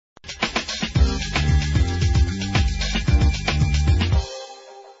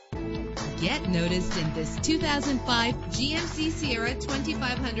get noticed in this 2005 GMC Sierra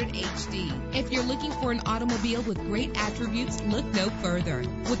 2500 HD. If you're looking for an automobile with great attributes, look no further.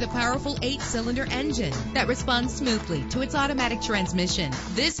 With a powerful 8-cylinder engine that responds smoothly to its automatic transmission,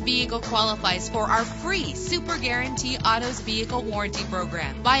 this vehicle qualifies for our free Super Guarantee Autos Vehicle Warranty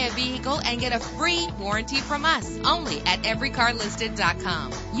Program. Buy a vehicle and get a free warranty from us only at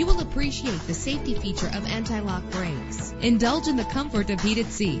everycarlisted.com. You will appreciate the safety feature of anti-lock brakes. Indulge in the comfort of heated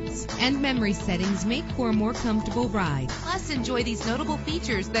seats, and memory settings make for a more comfortable ride. Plus, enjoy these notable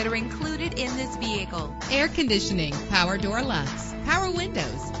features that are included in this vehicle: air conditioning, power door locks, power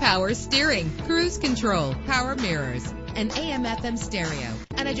windows, power steering, cruise control, power mirrors, an AM/FM stereo,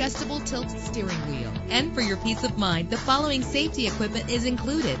 an adjustable tilt steering wheel. And for your peace of mind, the following safety equipment is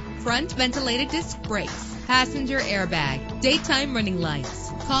included: front ventilated disc brakes, passenger airbag, daytime running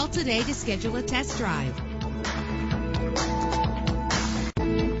lights. Call today to schedule a test drive.